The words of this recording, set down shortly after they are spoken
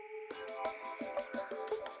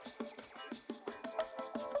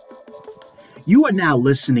You are now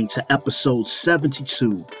listening to episode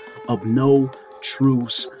 72 of No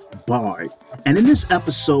Truce Barred. And in this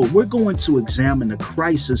episode, we're going to examine the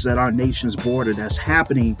crisis at our nation's border that's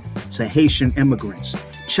happening to Haitian immigrants.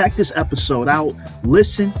 Check this episode out.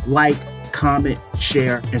 Listen, like, comment,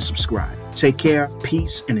 share, and subscribe. Take care,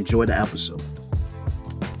 peace, and enjoy the episode.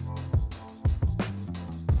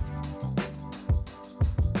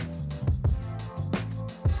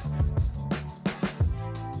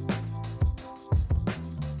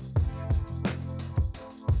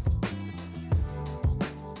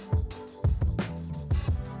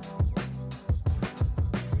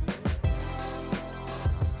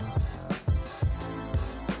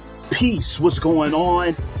 Peace, what's going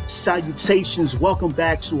on? Salutations, welcome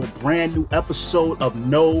back to a brand new episode of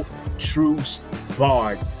No Truce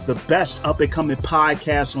Barred, the best up-and-coming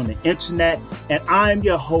podcast on the internet, and I'm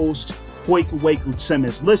your host, Jacobins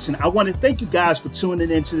Timmons. Listen, I want to thank you guys for tuning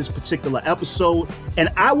into this particular episode, and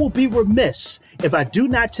I will be remiss if I do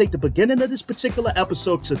not take the beginning of this particular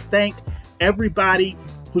episode to thank everybody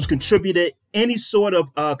who's contributed any sort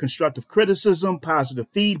of constructive criticism, positive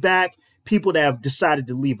feedback, people that have decided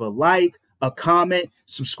to leave a like, a comment,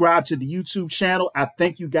 subscribe to the YouTube channel. I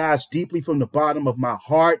thank you guys deeply from the bottom of my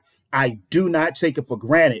heart. I do not take it for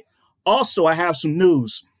granted. Also, I have some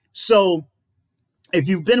news. So if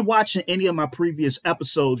you've been watching any of my previous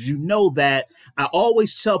episodes, you know that I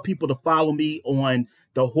always tell people to follow me on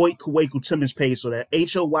the Hoyt Kwaku Timmons page. So that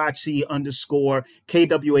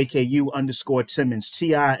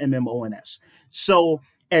HOYT_KWAKU_Timmons, TIMMONS. So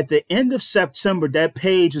at the end of September, that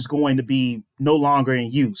page is going to be no longer in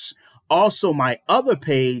use. Also, my other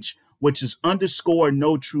page, which is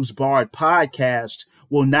 _No Truce Barred podcast,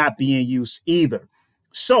 will not be in use either.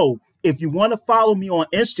 So if you want to follow me on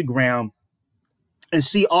Instagram and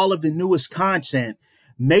see all of the newest content,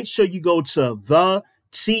 make sure you go to the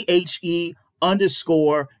THE_No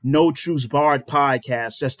Truce Barred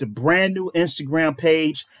podcast. That's the brand new Instagram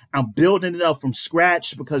page. I'm building it up from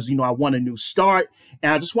scratch because, I want a new start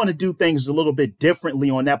and I just want to do things a little bit differently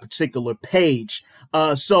on that particular page.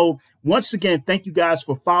 So once again, thank you guys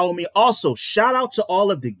for following me. Also, shout out to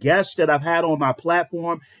all of the guests that I've had on my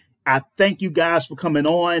platform. I thank you guys for coming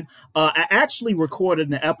on. I actually recorded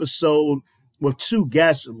an episode with two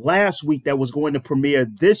guests last week that was going to premiere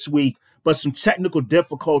this week, but some technical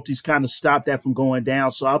difficulties kind of stopped that from going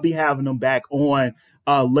down. So I'll be having them back on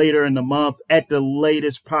later in the month, at the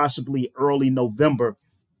latest, possibly early November.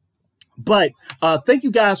 But thank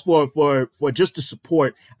you guys for just the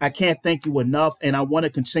support. I can't thank you enough, and I want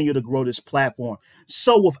to continue to grow this platform.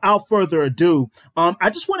 So without further ado,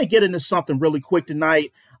 I just want to get into something really quick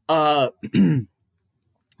tonight. As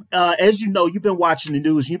you know, you've been watching the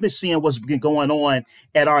news. You've been seeing what's been going on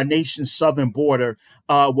at our nation's southern border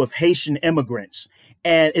with Haitian immigrants.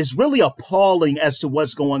 And it's really appalling as to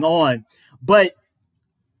what's going on. But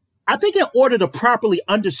I think in order to properly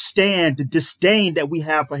understand the disdain that we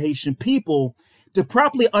have for Haitian people, to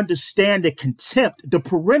properly understand the contempt, the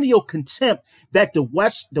perennial contempt that the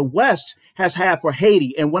West has had for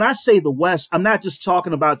Haiti. And when I say the West, I'm not just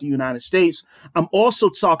talking about the United States. I'm also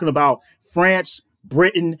talking about France,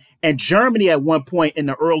 Britain, and Germany at one point in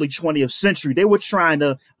the early 20th century. They were trying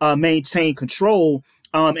to maintain control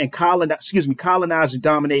and colonize and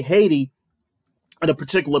dominate Haiti at a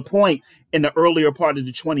particular point in the earlier part of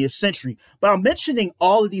the 20th century. But I'm mentioning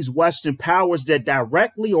all of these Western powers that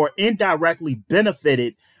directly or indirectly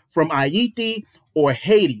benefited from Haiti or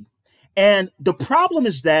Haiti. And the problem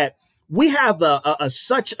is that we have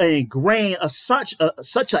such an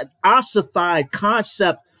ossified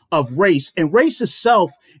concept of race, and race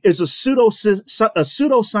itself is a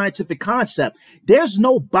pseudoscientific concept. There's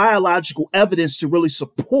no biological evidence to really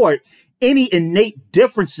support any innate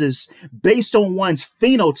differences based on one's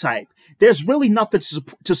phenotype. There's really nothing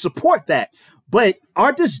to support that. But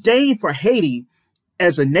our disdain for Haiti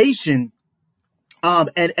as a nation,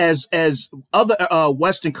 and as other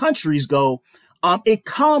Western countries go, it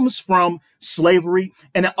comes from slavery,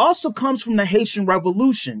 and it also comes from the Haitian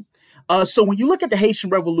Revolution. So when you look at the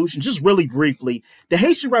Haitian Revolution, just really briefly, the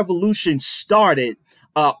Haitian Revolution started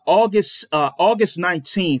August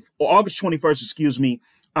 19th, or August 21st,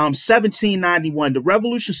 1791. The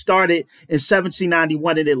revolution started in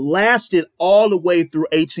 1791, and it lasted all the way through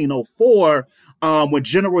 1804, when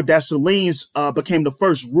General Dessalines became the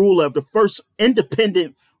first ruler of the first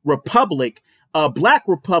independent republic, Black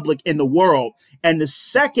republic in the world, and the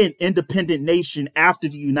second independent nation after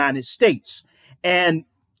the United States. And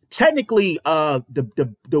technically,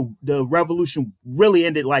 the revolution really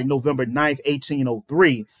ended like November 9th,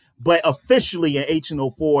 1803. But officially in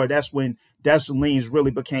 1804, that's when Dessalines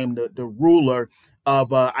really became the ruler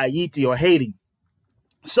of Haiti or Haiti.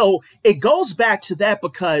 So it goes back to that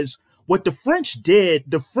because what the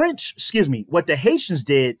what the Haitians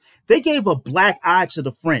did, they gave a black eye to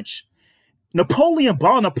the French. Napoleon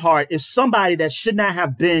Bonaparte is somebody that should not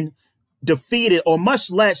have been defeated or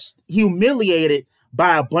much less humiliated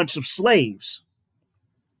by a bunch of slaves.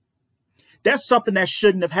 That's something that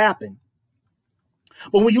shouldn't have happened.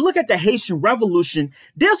 But when you look at the Haitian Revolution,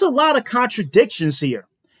 there's a lot of contradictions here,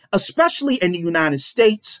 especially in the United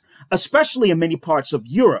States, especially in many parts of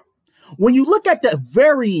Europe. When you look at the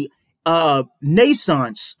very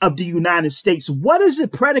naissance of the United States, what is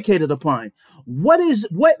it predicated upon? What is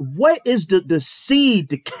the seed,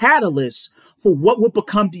 the catalyst for what would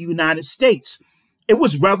become the United States? It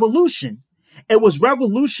was revolution. It was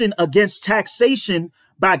revolution against taxation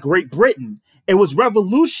by Great Britain. It was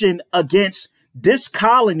revolution against this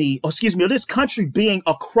this country being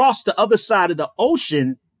across the other side of the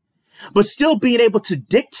ocean, but still being able to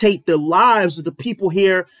dictate the lives of the people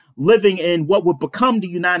here living in what would become the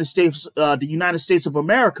United States of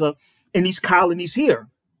America in these colonies here.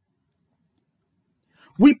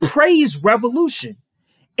 We praise revolution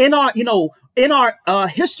in our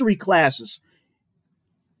history classes,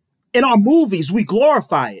 in our movies. We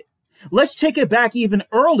glorify it. Let's take it back even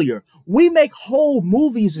earlier. We make whole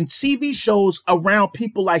movies and TV shows around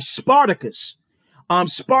people like Spartacus,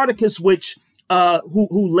 which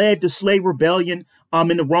who led the slave rebellion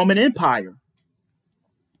in the Roman Empire.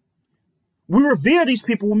 We revere these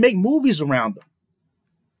people. We make movies around them.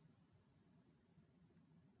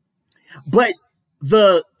 But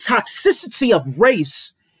the toxicity of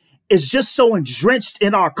race is just so entrenched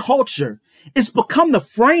in our culture. It's become the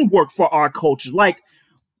framework for our culture.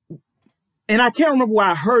 And I can't remember where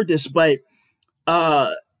I heard this, but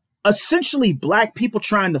essentially black people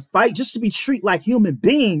trying to fight just to be treated like human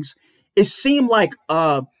beings, it seemed like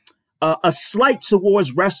a slight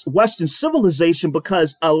towards Western civilization,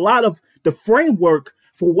 because a lot of the framework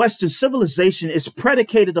for Western civilization is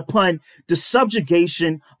predicated upon the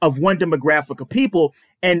subjugation of one demographic of people.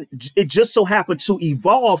 And it just so happened to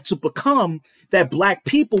evolve to become that black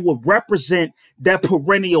people would represent that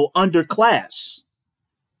perennial underclass.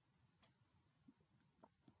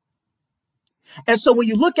 And so when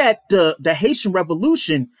you look at the Haitian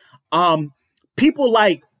Revolution, people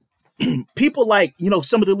like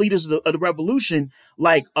some of the leaders of the revolution,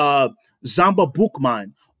 like Zamba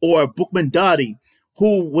Boukman or Boukman Dadi,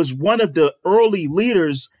 who was one of the early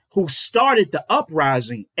leaders who started the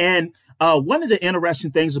uprising. And one of the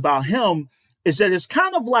interesting things about him is that it's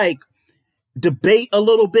kind of like debate a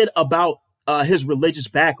little bit about his religious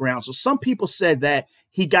background. So some people said that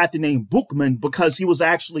he got the name Boukman because he was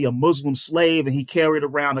actually a Muslim slave and he carried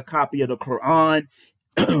around a copy of the Quran.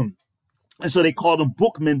 And so they called him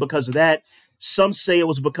Boukman because of that. Some say it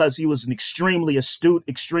was because he was an extremely astute,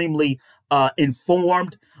 extremely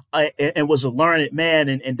informed, and was a learned man.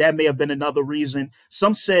 And that may have been another reason.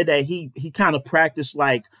 Some said that he kind of practiced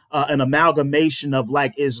like an amalgamation of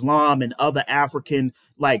like Islam and other African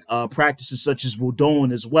practices such as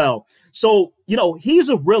voodoo as well. So, he's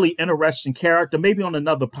a really interesting character. Maybe on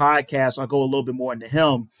another podcast, I'll go a little bit more into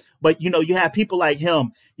him. But, you have people like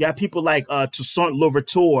him. You have people like Toussaint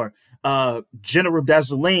Louverture, General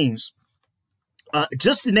Dessalines,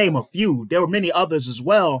 just to name a few. There were many others as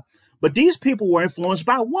well. But these people were influenced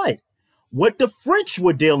by what? What the French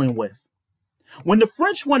were dealing with. When the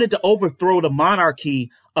French wanted to overthrow the monarchy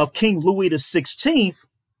of King Louis XVI,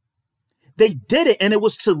 they did it, and it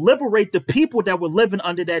was to liberate the people that were living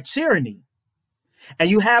under that tyranny. And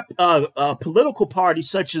you have political parties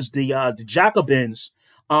such as the Jacobins,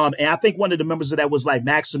 and I think one of the members of that was like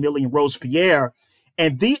Maximilien Robespierre.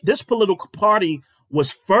 And this political party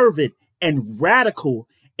was fervent and radical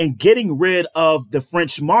in getting rid of the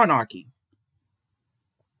French monarchy.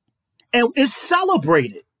 And it's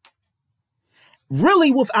celebrated.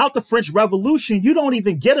 Really, without the French Revolution, you don't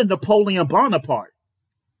even get a Napoleon Bonaparte.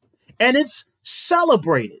 And it's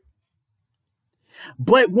celebrated.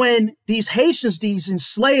 But when these Haitians, these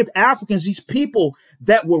enslaved Africans, these people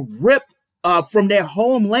that were ripped from their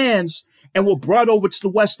homelands and were brought over to the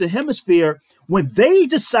Western Hemisphere, when they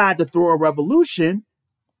decide to throw a revolution,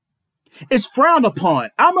 it's frowned upon.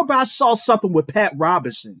 I remember I saw something with Pat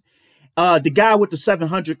Robertson, the guy with the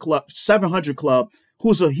 700 Club,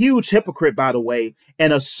 who's a huge hypocrite, by the way,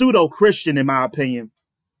 and a pseudo-Christian, in my opinion.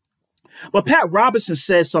 But Pat Robertson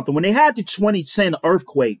said something. When they had the 2010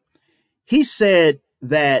 earthquake, he said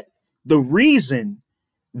that the reason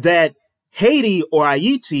that Haiti or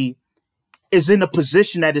Haiti is in the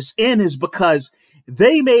position that it's in is because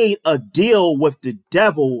they made a deal with the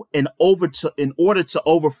devil in order to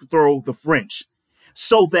overthrow the French.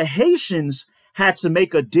 So the Haitians had to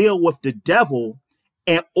make a deal with the devil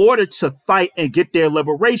in order to fight and get their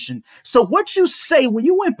liberation. So what you say when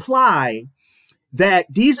you imply that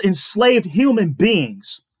these enslaved human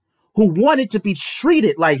beings who wanted to be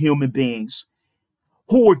treated like human beings,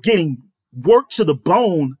 who were getting worked to the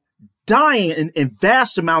bone, dying in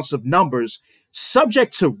vast amounts of numbers,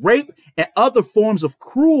 subject to rape and other forms of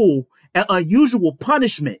cruel and unusual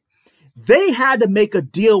punishment, they had to make a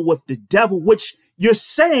deal with the devil, which you're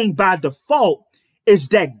saying by default is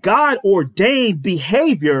that God ordained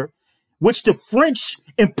behavior, which the French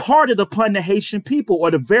imparted upon the Haitian people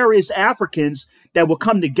or the various Africans that would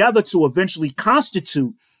come together to eventually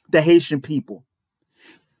constitute the Haitian people.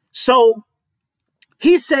 So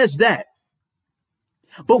he says that.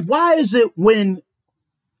 But why is it when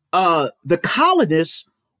the colonists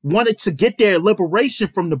wanted to get their liberation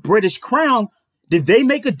from the British crown, did they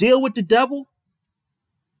make a deal with the devil?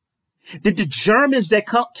 Did the Germans that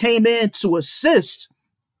came in to assist,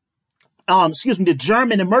 the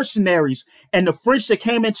German and mercenaries and the French that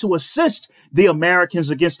came in to assist the Americans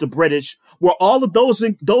against the British, were all of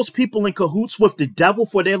those people in cahoots with the devil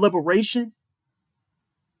for their liberation?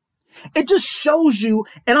 It just shows you,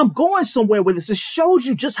 and I'm going somewhere with this, it shows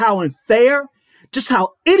you just how unfair, just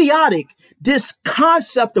how idiotic this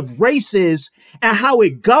concept of race is and how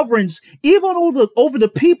it governs even over the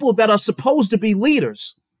people that are supposed to be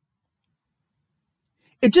leaders.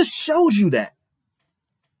 It just shows you that.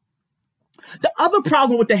 The other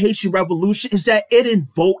problem with the Haitian Revolution is that it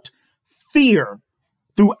invoked fear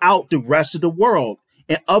throughout the rest of the world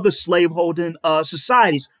and other slaveholding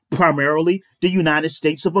societies, primarily the United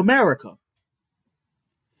States of America.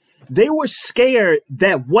 They were scared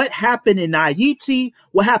that what happened in Haiti,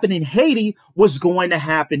 what happened in Haiti, was going to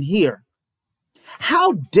happen here.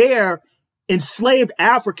 How dare enslaved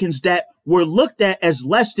Africans that were looked at as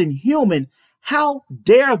less than human, how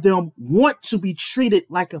dare them want to be treated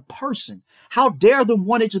like a person? How dare them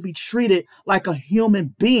want it to be treated like a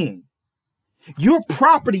human being? Your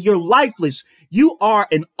property, you're lifeless. You are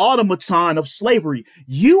an automaton of slavery.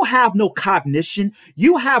 You have no cognition.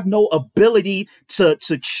 You have no ability to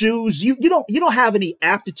choose. You don't have any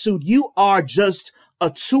aptitude. You are just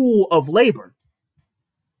a tool of labor.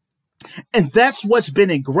 And that's what's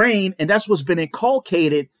been ingrained and that's what's been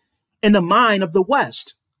inculcated in the mind of the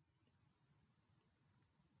West.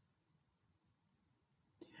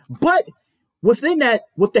 But within that,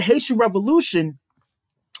 with the Haitian Revolution,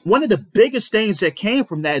 one of the biggest things that came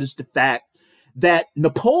from that is the fact that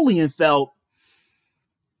Napoleon felt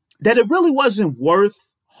that it really wasn't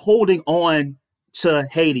worth holding on to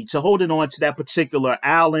Haiti, to holding on to that particular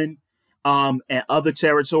island and other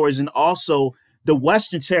territories, and also the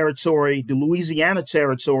Western territory, the Louisiana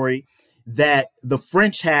territory that the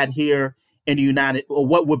French had here in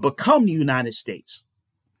what would become the United States.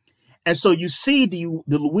 And so you see the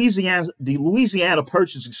Louisiana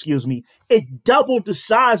Purchase, it doubled the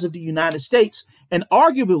size of the United States. And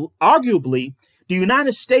arguably, the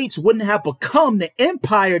United States wouldn't have become the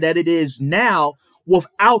empire that it is now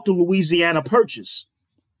without the Louisiana Purchase.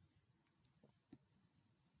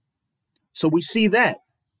 So we see that.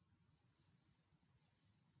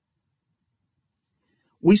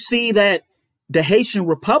 We see that the Haitian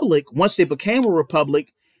Republic, once they became a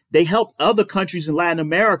republic, they helped other countries in Latin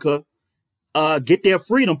America get their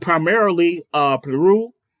freedom, primarily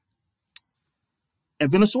Peru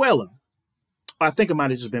and Venezuela. I think it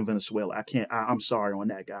might have just been Venezuela. I'm sorry on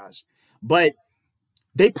that, guys. But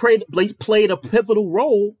they played a pivotal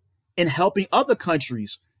role in helping other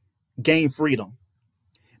countries gain freedom.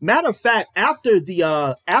 Matter of fact, after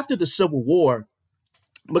the Civil War,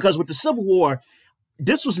 because with the Civil War,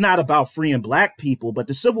 this was not about freeing Black people, but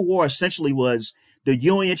the Civil War essentially was the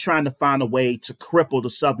Union trying to find a way to cripple the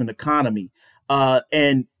Southern economy.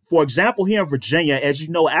 And for example, here in Virginia, as you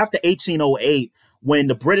know, after 1808, when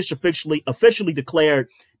the British officially declared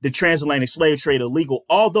the transatlantic slave trade illegal,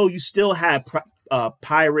 although you still had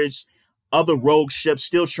pirates, other rogue ships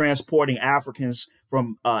still transporting Africans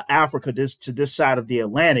from Africa to this side of the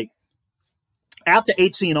Atlantic. After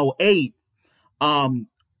 1808,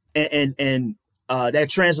 that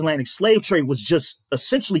transatlantic slave trade was just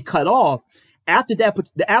essentially cut off. After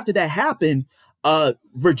that happened,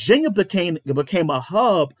 Virginia became a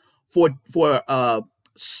hub for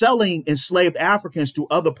selling enslaved Africans to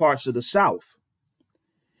other parts of the South.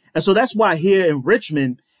 And so that's why here in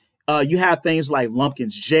Richmond, you have things like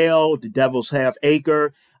Lumpkin's Jail, the Devil's Half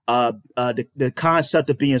Acre, the concept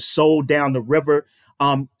of being sold down the river.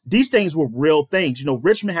 These things were real things. You know,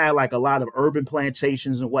 Richmond had like a lot of urban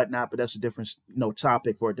plantations and whatnot, but that's a different,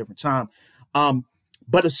 topic for a different time.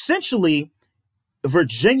 But essentially,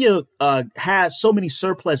 Virginia has so many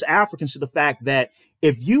surplus Africans to the fact that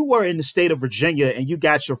if you were in the state of Virginia and you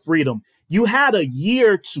got your freedom, you had a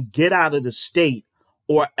year to get out of the state,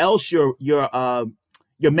 or else your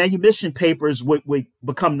manumission papers would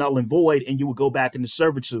become null and void, and you would go back into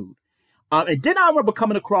servitude. And then I remember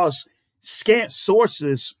coming across scant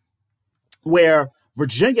sources where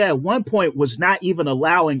Virginia at one point was not even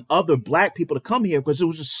allowing other black people to come here because there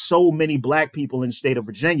was just so many black people in the state of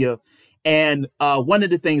Virginia. And one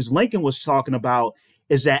of the things Lincoln was talking about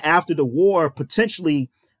is that after the war, potentially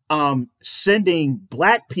sending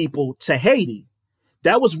black people to Haiti.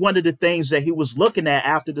 That was one of the things that he was looking at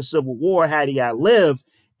after the Civil War, had he outlived,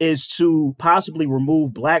 is to possibly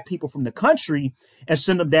remove black people from the country and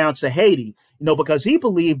send them down to Haiti, because he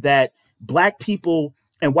believed that black people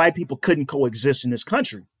and white people couldn't coexist in this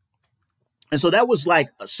country. And so that was like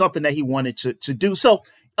something that he wanted to do. So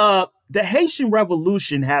the Haitian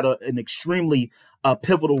Revolution had an extremely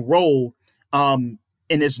pivotal role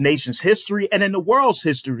in this nation's history and in the world's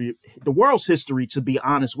history, to be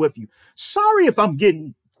honest with you. I'm sorry if I'm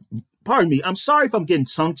getting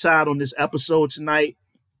tongue tied on this episode tonight.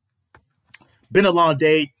 Been a long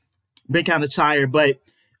day, been kind of tired, but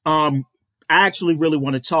I actually really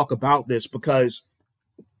want to talk about this because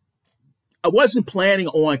I wasn't planning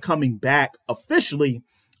on coming back officially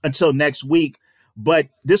until next week, but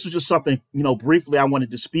this was just something, briefly I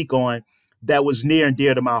wanted to speak on that was near and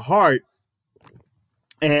dear to my heart.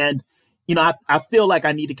 And, I feel like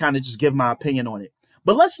I need to kind of just give my opinion on it.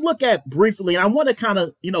 But let's look at briefly, and I want to kind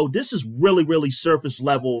of, this is really, really surface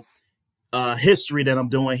level history that I'm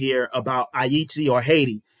doing here about Haiti or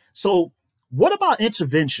Haiti. So what about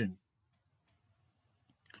intervention?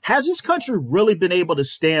 Has this country really been able to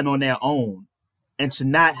stand on their own and to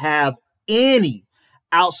not have any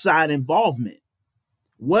outside involvement?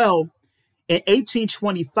 Well, in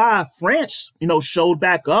 1825, France, showed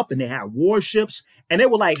back up and they had warships and they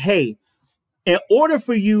were like, hey, in order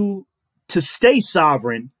for you to stay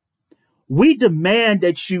sovereign, we demand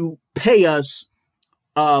that you pay us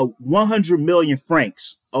 100 million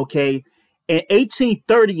francs. Okay. In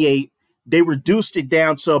 1838, they reduced it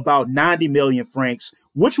down to about 90 million francs,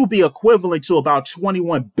 which will be equivalent to about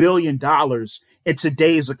 $21 billion in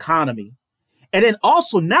today's economy. And then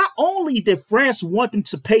also, not only did France want them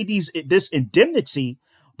to pay this indemnity,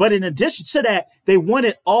 but in addition to that, they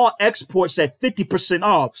wanted all exports at 50%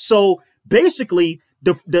 off. So basically,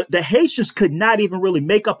 the Haitians could not even really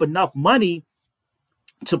make up enough money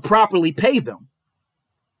to properly pay them.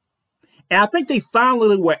 And I think they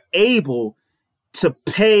finally were able to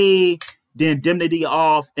pay the indemnity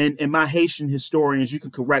off. And my Haitian historians, you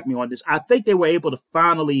can correct me on this, I think they were able to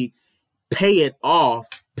finally pay it off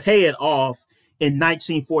in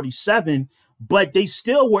 1947, but they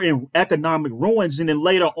still were in economic ruins. And then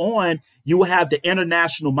later on, you will have the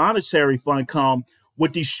International Monetary Fund come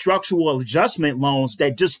with these structural adjustment loans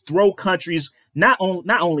that just throw countries, not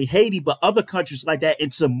only Haiti, but other countries like that,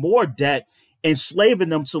 into more debt, enslaving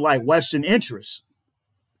them to like Western interests.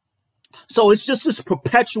 So it's just this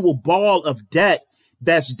perpetual ball of debt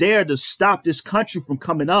that's there to stop this country from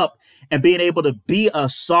coming up and being able to be a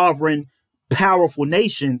sovereign, powerful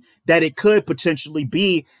nation that it could potentially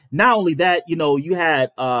be. Not only that, you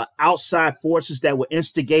had outside forces that would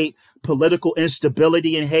instigate political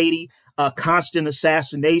instability in Haiti, constant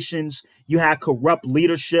assassinations. You had corrupt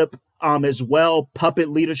leadership as well, puppet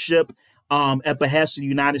leadership at behest of the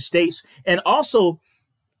United States. And also,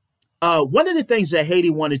 one of the things that Haiti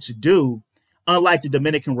wanted to do, unlike the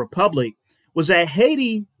Dominican Republic, was that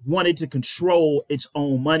Haiti wanted to control its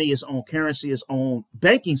own money, its own currency, its own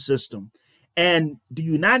banking system. And the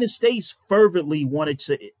United States fervently wanted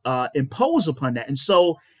to impose upon that. And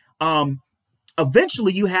so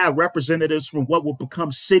eventually you have representatives from what would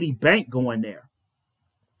become Citibank going there.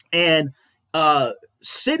 And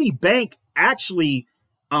Citibank actually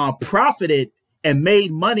profited and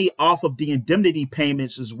made money off of the indemnity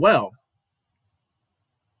payments as well.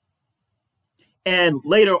 And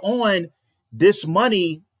later on, this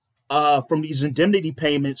money from these indemnity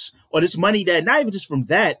payments, or this money that, not even just from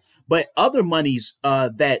that, but other monies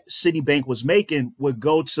that Citibank was making, would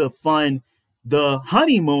go to fund the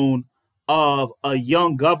honeymoon of a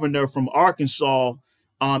young governor from Arkansas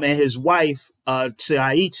and his wife to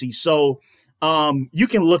Haiti. So you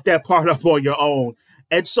can look that part up on your own.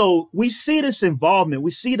 And so we see this involvement.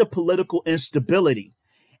 We see the political instability.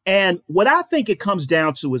 And what I think it comes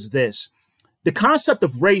down to is this. The concept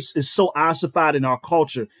of race is so ossified in our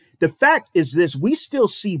culture the fact is this: we still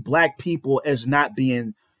see Black people as not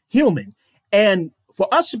being human. And for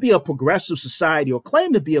us to be a progressive society or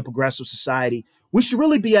claim to be a progressive society, we should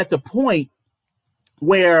really be at the point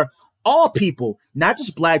where all people, not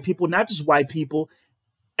just Black people, not just white people,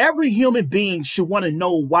 every human being should want to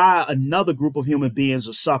know why another group of human beings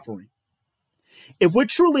are suffering. If we're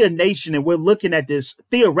truly a nation and we're looking at this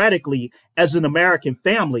theoretically as an American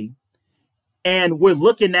family, and we're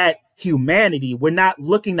looking at humanity, we're not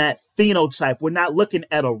looking at phenotype, we're not looking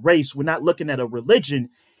at a race, we're not looking at a religion,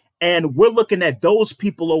 and we're looking at those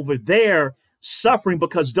people over there suffering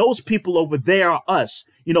because those people over there are us.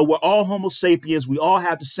 You know, we're all Homo sapiens. We all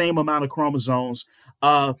have the same amount of chromosomes.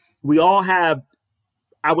 We all have,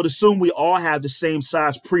 I would assume we all have the same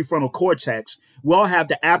size prefrontal cortex. We all have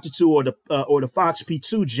the aptitude or the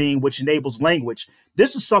FOXP2 gene, which enables language.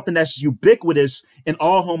 This is something that's ubiquitous in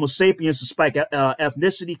all Homo sapiens, despite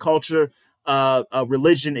ethnicity, culture,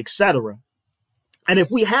 religion, etc. And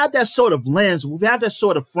if we have that sort of lens, we have that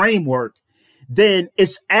sort of framework, then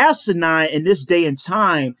it's asinine in this day and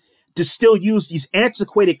time to still use these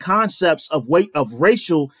antiquated concepts of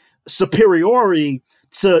racial superiority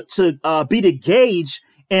to be the gauge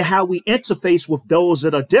in how we interface with those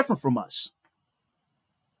that are different from us.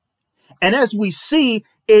 And as we see,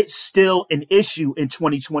 it's still an issue in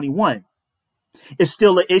 2021. It's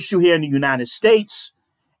still an issue here in the United States,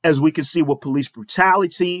 as we can see with police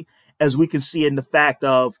brutality, as we can see in the fact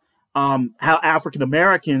of how African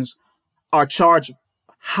Americans are charged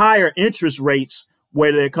higher interest rates,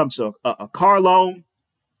 whether it comes to a car loan,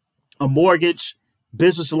 a mortgage,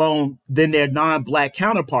 business loan, than their non-Black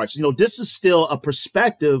counterparts. You know, this is still a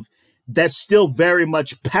perspective that's still very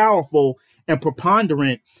much powerful and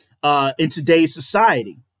preponderant in today's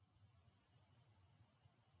society.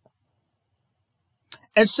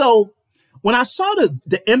 And so when I saw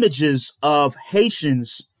the images of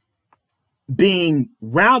Haitians being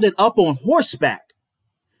rounded up on horseback,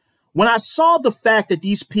 when I saw the fact that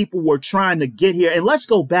these people were trying to get here, and let's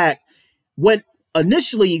go back, when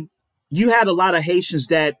initially you had a lot of Haitians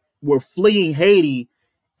that were fleeing Haiti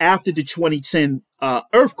after the 2010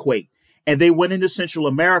 earthquake, and they went into Central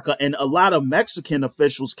America, and a lot of Mexican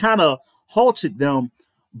officials kind of halted them.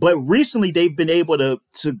 But recently they've been able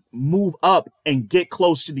to move up and get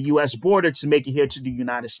close to the U.S. border to make it here to the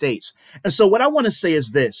United States. And so what I want to say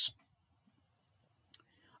is this.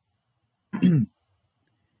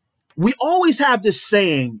 We always have this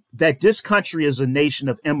saying that this country is a nation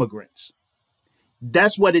of immigrants.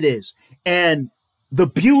 That's what it is. And the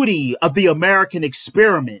beauty of the American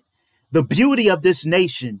experiment, the beauty of this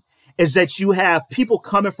nation, is that you have people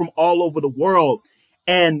coming from all over the world.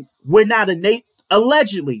 And we're not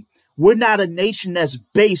allegedly, we're not a nation that's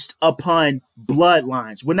based upon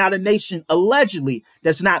bloodlines. We're not a nation, allegedly,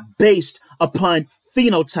 that's not based upon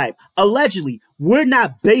phenotype. Allegedly, we're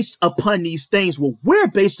not based upon these things. What we're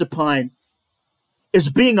based upon is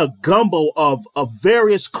being a gumbo of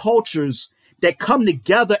various cultures that come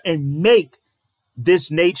together and make this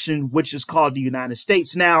nation, which is called the United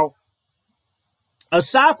States. Now,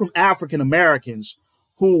 aside from African Americans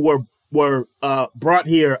who were brought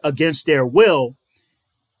here against their will,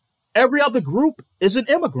 every other group is an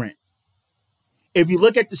immigrant. If you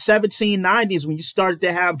look at the 1790s, when you started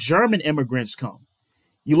to have German immigrants come,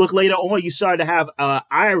 you look later on, you started to have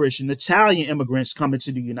Irish and Italian immigrants coming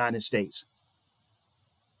to the United States.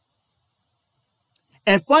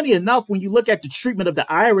 And funny enough, when you look at the treatment of the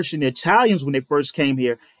Irish and the Italians when they first came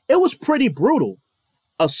here, it was pretty brutal.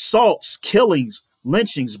 Assaults, killings,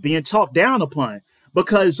 lynchings being talked down upon.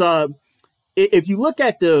 Because if you look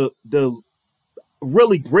at the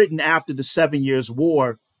really Britain after the 7 Years'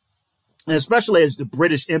 War, and especially as the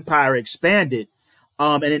British Empire expanded,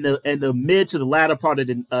 and in the mid to the latter part of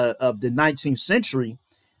the 19th century,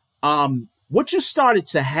 what you started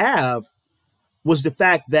to have was the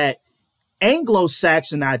fact that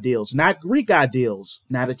Anglo-Saxon ideals, not Greek ideals,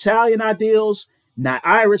 not Italian ideals, not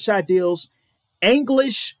Irish ideals,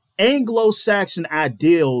 Anglo-Saxon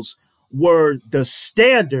ideals were the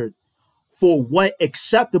standard for what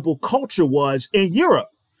acceptable culture was in Europe.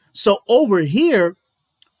 So over here,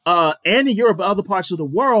 and in Europe and other parts of the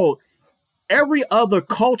world, every other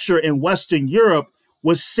culture in Western Europe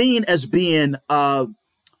was seen as being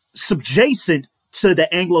subjacent to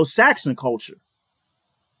the Anglo-Saxon culture.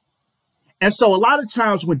 And so a lot of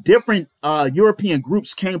times when different European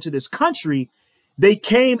groups came to this country, they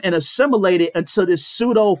came and assimilated into this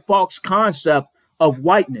pseudo false concept of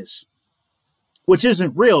whiteness, which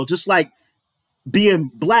isn't real. Just like being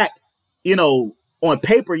Black, you know, on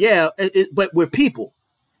paper, yeah, but we're people,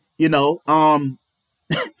 you know.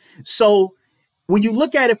 So when you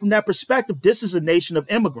look at it from that perspective, this is a nation of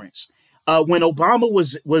immigrants. When Obama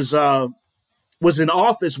was in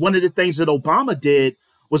office, one of the things that Obama did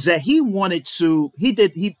was that he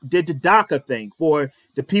did the DACA thing for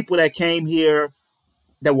the people that came here,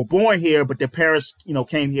 that were born here, but their parents,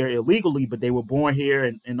 came here illegally, but they were born here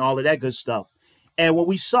and all of that good stuff. And when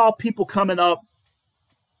we saw people coming up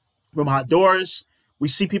from Honduras, we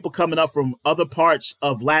see people coming up from other parts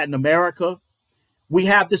of Latin America, we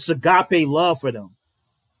have this agape love for them.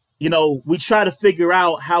 We try to figure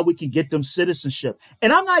out how we can get them citizenship.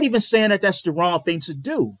 And I'm not even saying that that's the wrong thing to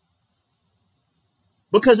do.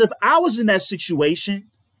 Because if I was in that situation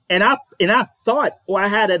and I thought, or I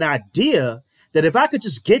had an idea that if I could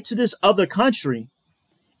just get to this other country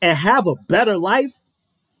and have a better life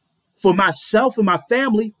for myself and my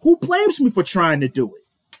family, who blames me for trying to do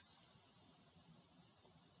it?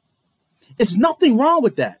 There's nothing wrong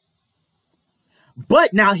with that.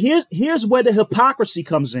 But now here's where the hypocrisy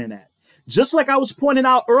comes in at. Just like I was pointing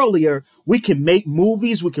out earlier, we can make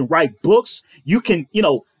movies, we can write books. You can,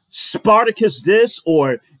 Spartacus this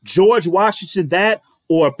or George Washington that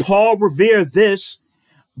or Paul Revere this,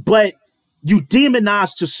 but you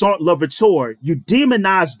demonize Toussaint Louverture, you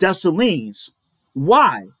demonize Dessalines.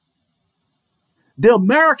 Why? The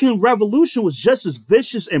American Revolution was just as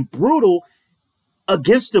vicious and brutal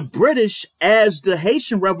against the British as the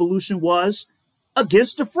Haitian Revolution was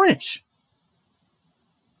against the French.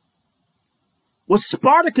 What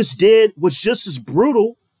Spartacus did was just as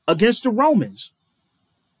brutal against the Romans.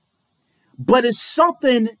 But it's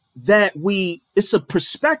something that it's a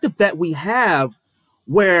perspective that we have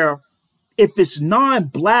where if it's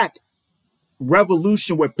non-black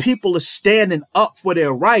revolution where people are standing up for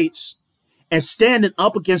their rights and standing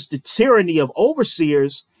up against the tyranny of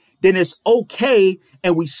overseers, then it's okay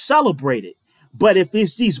and we celebrate it. But if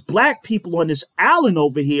it's these black people on this island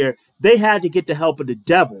over here, they had to get the help of the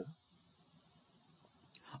devil.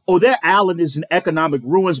 Or their island is in economic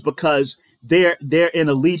ruins because they're in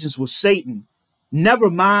allegiance with Satan. Never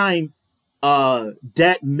mind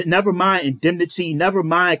debt, never mind indemnity, never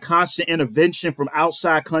mind constant intervention from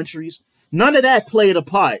outside countries. None of that played a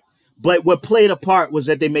part. But what played a part was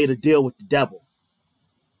that they made a deal with the devil.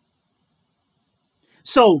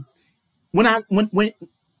 So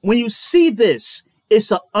when you see this, it's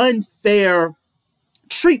an unfair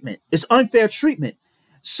treatment. It's unfair treatment.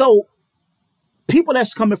 So people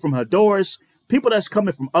that's coming from Honduras, people that's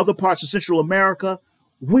coming from other parts of Central America,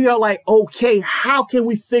 we are like, okay, how can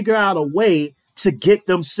we figure out a way to get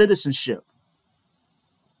them citizenship?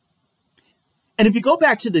 And if you go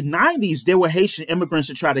back to the 90s, there were Haitian immigrants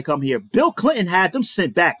that tried to come here. Bill Clinton had them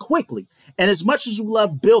sent back quickly. And as much as we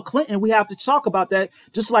love Bill Clinton, we have to talk about that.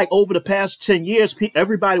 Just like over the past 10 years,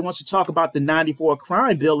 everybody wants to talk about the 94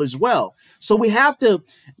 crime bill as well. So we have to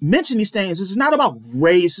mention these things. It's not about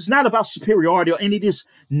race. It's not about superiority or any of this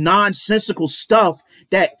nonsensical stuff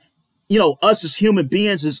that, us as human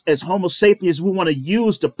beings, as Homo sapiens, we want to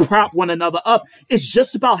use to prop one another up. It's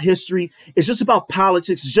just about history. It's just about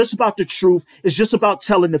politics. It's just about the truth. It's just about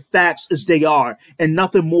telling the facts as they are and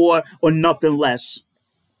nothing more or nothing less.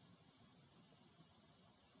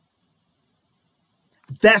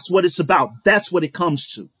 That's what it's about. That's what it comes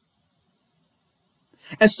to.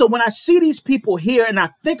 And so when I see these people here and I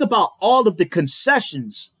think about all of the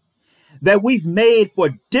concessions that we've made for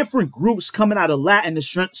different groups coming out of Latin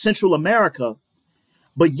and Central America,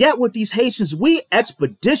 but yet with these Haitians, we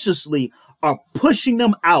expeditiously are pushing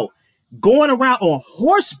them out, going around on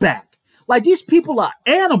horseback. Like these people are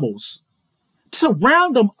animals to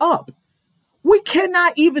round them up. We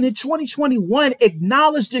cannot even in 2021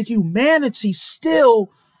 acknowledge the humanity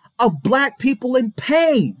still of black people in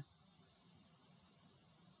pain.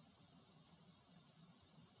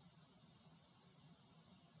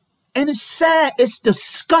 And it's sad, it's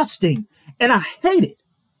disgusting, and I hate it.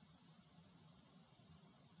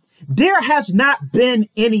 There has not been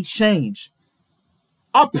any change.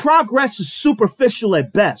 Our progress is superficial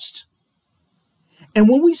at best. And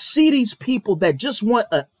when we see these people that just want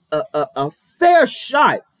a fair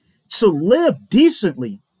shot to live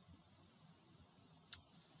decently,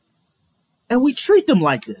 and we treat them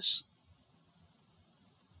like this.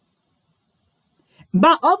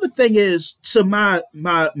 My other thing is to my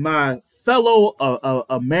fellow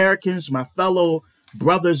Americans, my fellow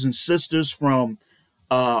brothers and sisters from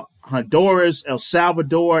Honduras, El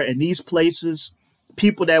Salvador, and these places,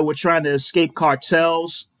 people that were trying to escape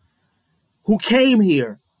cartels, who came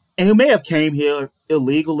here and who may have came here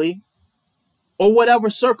illegally or whatever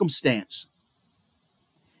circumstance.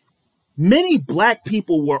 Many black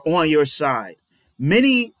people were on your side.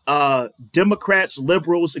 Many Democrats,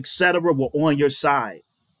 liberals, etc. were on your side.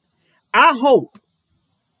 I hope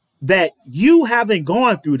that you haven't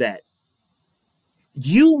gone through that.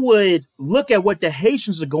 You would look at what the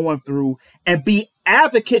Haitians are going through and be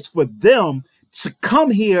advocates for them to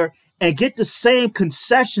come here and get the same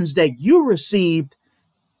concessions that you received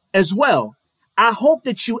as well. I hope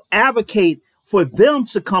that you advocate for them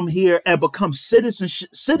to come here and become citizens,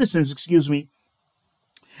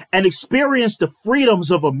 and experience the freedoms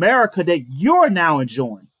of America that you're now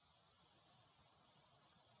enjoying.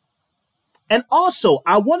 And also,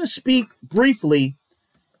 I want to speak briefly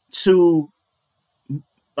to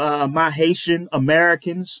my Haitian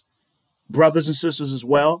Americans, brothers and sisters as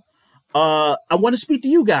well. I want to speak to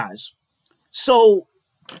you guys. So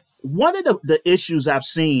one of the issues I've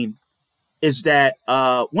seen is that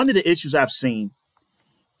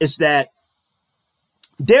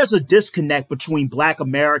there's a disconnect between Black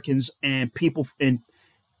Americans and people and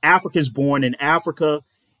Africans born in Africa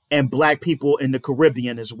and Black people in the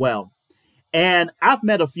Caribbean as well. And I've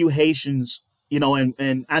met a few Haitians,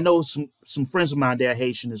 and I know some friends of mine, they're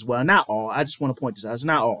Haitian as well. Not all. I just want to point this out. It's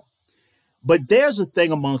not all. But there's a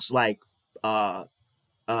thing amongst Guyanese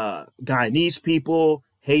people,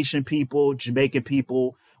 Haitian people, Jamaican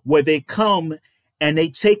people, where they come and they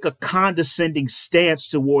take a condescending stance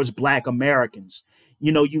towards Black Americans.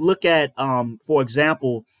 You look at, for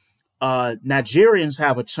example, Nigerians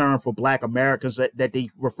have a term for Black Americans that they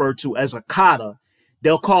refer to as Akata.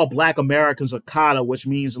 They'll call Black Americans Akata, which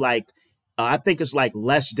means I think it's like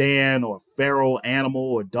less than or feral animal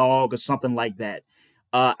or dog or something like that.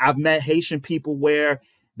 I've met Haitian people where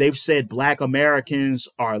they've said Black Americans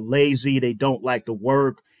are lazy, they don't like to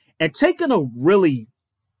work, and taken a really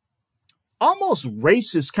almost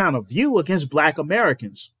racist kind of view against Black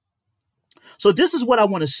Americans. So this is what I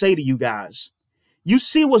want to say to you guys. You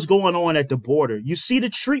see what's going on at the border. You see the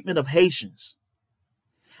treatment of Haitians.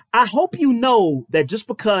 I hope you know that just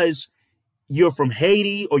because you're from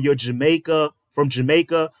Haiti or you're from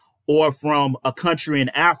Jamaica or from a country in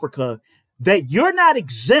Africa, that you're not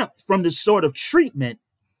exempt from the sort of treatment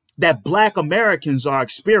that Black Americans are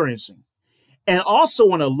experiencing. And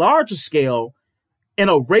also on a larger scale, in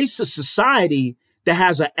a racist society that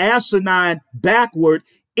has an asinine, backward,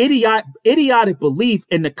 idiotic belief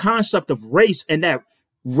in the concept of race and that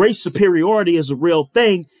race superiority is a real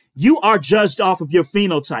thing, you are judged off of your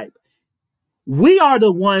phenotype. We are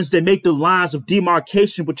the ones that make the lines of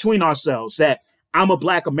demarcation between ourselves, that I'm a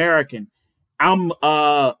Black American. I'm,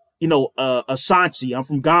 Asante. I'm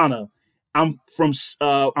from Ghana. I'm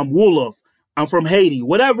Wolof. I'm from Haiti.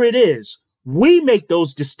 Whatever it is, we make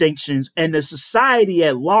those distinctions and the society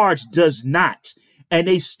at large does not. And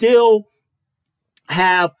they still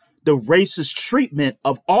have the racist treatment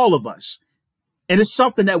of all of us. And it's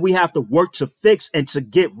something that we have to work to fix and to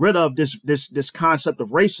get rid of this concept of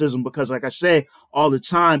racism, because like I say all the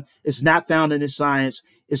time, it's not found in the science.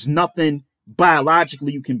 It's nothing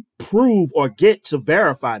biologically you can prove or get to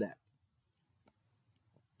verify that.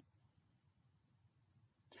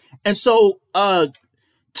 And so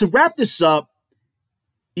to wrap this up,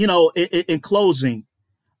 in closing,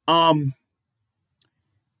 the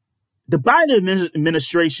Biden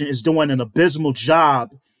administration is doing an abysmal job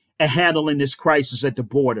at handling this crisis at the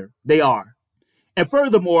border. They are. And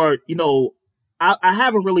furthermore, I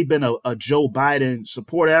haven't really been a Joe Biden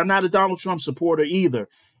supporter. I'm not a Donald Trump supporter either.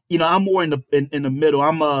 I'm more in the middle.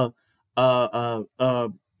 I'm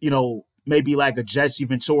maybe like a Jesse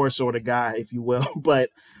Ventura sort of guy, if you will.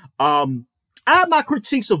 But I have my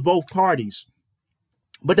critiques of both parties.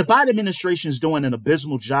 But the Biden administration is doing an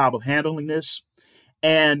abysmal job of handling this.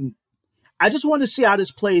 And I just want to see how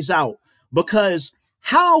this plays out, because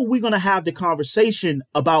how are we going to have the conversation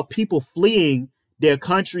about people fleeing their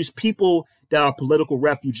countries, people that are political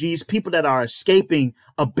refugees, people that are escaping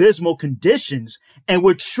abysmal conditions, and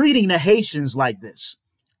we're treating the Haitians like this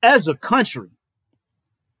as a country?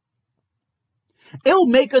 It'll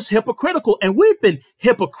make us hypocritical. And we've been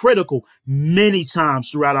hypocritical many times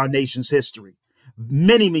throughout our nation's history.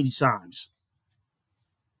 Many, many times.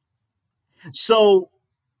 So,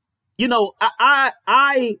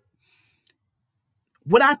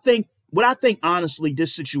 what I think honestly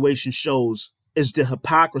this situation shows is the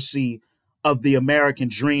hypocrisy of the American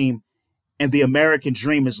dream, and the American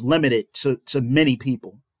dream is limited to many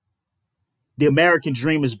people. The American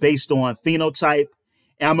dream is based on phenotype.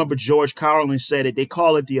 And I remember George Carlin said it. They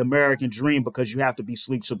call it the American dream because you have to be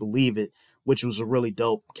asleep to believe it, which was a really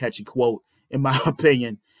dope, catchy quote, in my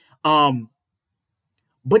opinion.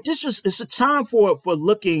 But it's a time for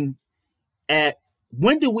looking at,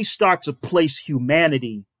 when do we start to place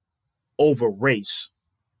humanity over race?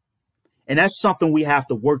 And that's something we have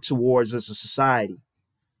to work towards as a society.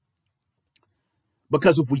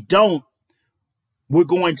 Because if we don't, we're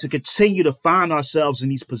going to continue to find ourselves in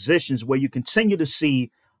these positions where you continue to see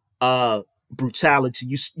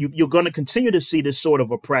brutality. You're going to continue to see this sort of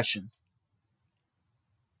oppression.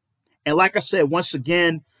 And like I said, once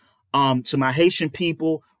again, to my Haitian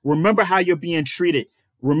people, remember how you're being treated.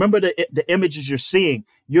 Remember the images you're seeing.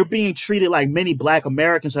 You're being treated like many Black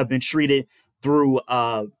Americans have been treated through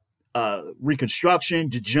Reconstruction,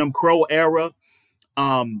 the Jim Crow era.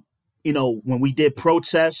 When we did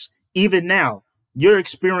protests, even now, you're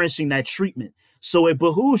experiencing that treatment. So it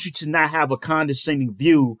behooves you to not have a condescending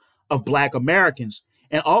view of Black Americans.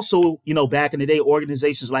 And also, back in the day,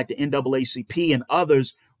 organizations like the NAACP and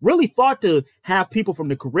others really fought to have people from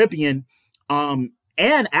the Caribbean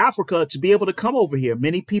and Africa to be able to come over here.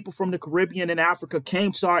 Many people from the Caribbean and Africa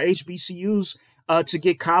came to our HBCUs to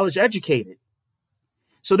get college educated.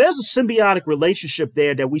 So there's a symbiotic relationship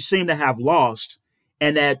there that we seem to have lost,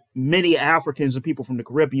 and that many Africans and people from the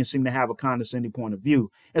Caribbean seem to have a condescending point of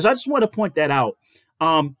view. And so I just want to point that out.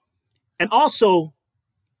 And also,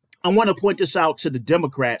 I want to point this out to the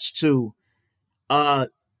Democrats, too.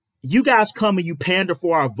 You guys come and you pander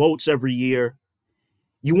for our votes every year.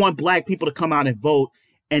 You want Black people to come out and vote.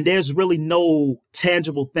 And there's really no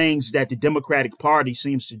tangible things that the Democratic Party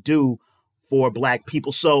seems to do for Black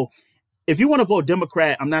people. So if you want to vote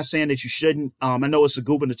Democrat, I'm not saying that you shouldn't. I know it's a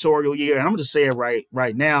gubernatorial year, and I'm just saying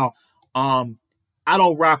right now, I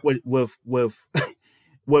don't rock with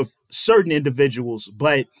with certain individuals,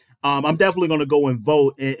 but I'm definitely going to go and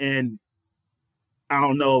vote. And I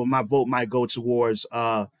don't know, my vote might go towards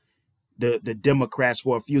the Democrats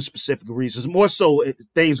for a few specific reasons, more so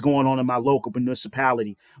things going on in my local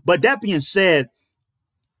municipality. But that being said,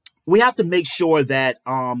 we have to make sure that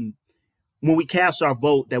when we cast our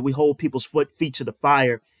vote, that we hold people's feet to the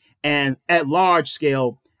fire. And at large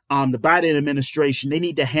scale, the Biden administration, they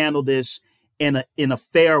need to handle this in a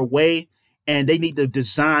fair way. And they need to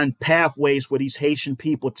design pathways for these Haitian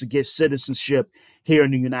people to get citizenship here in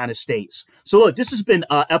the United States. So look, this has been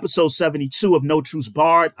episode 72 of No Truths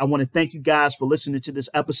Barred. I want to thank you guys for listening to this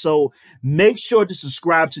episode. Make sure to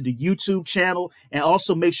subscribe to the YouTube channel, and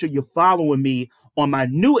also make sure you're following me on my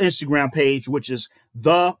new Instagram page, which is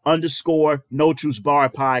 _No Truths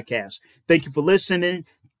Barred podcast. Thank you for listening.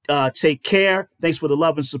 Take care. Thanks for the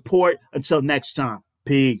love and support. Until next time.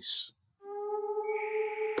 Peace.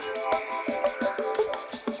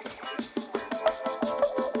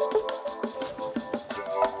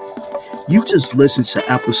 You just listened to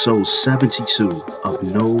episode 72 of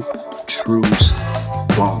No Truths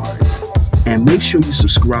Barred. And make sure you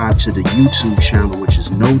subscribe to the YouTube channel, which is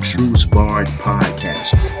No Truths Barred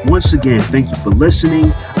Podcast. Once again, thank you for listening.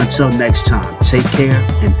 Until next time, take care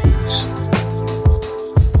and peace.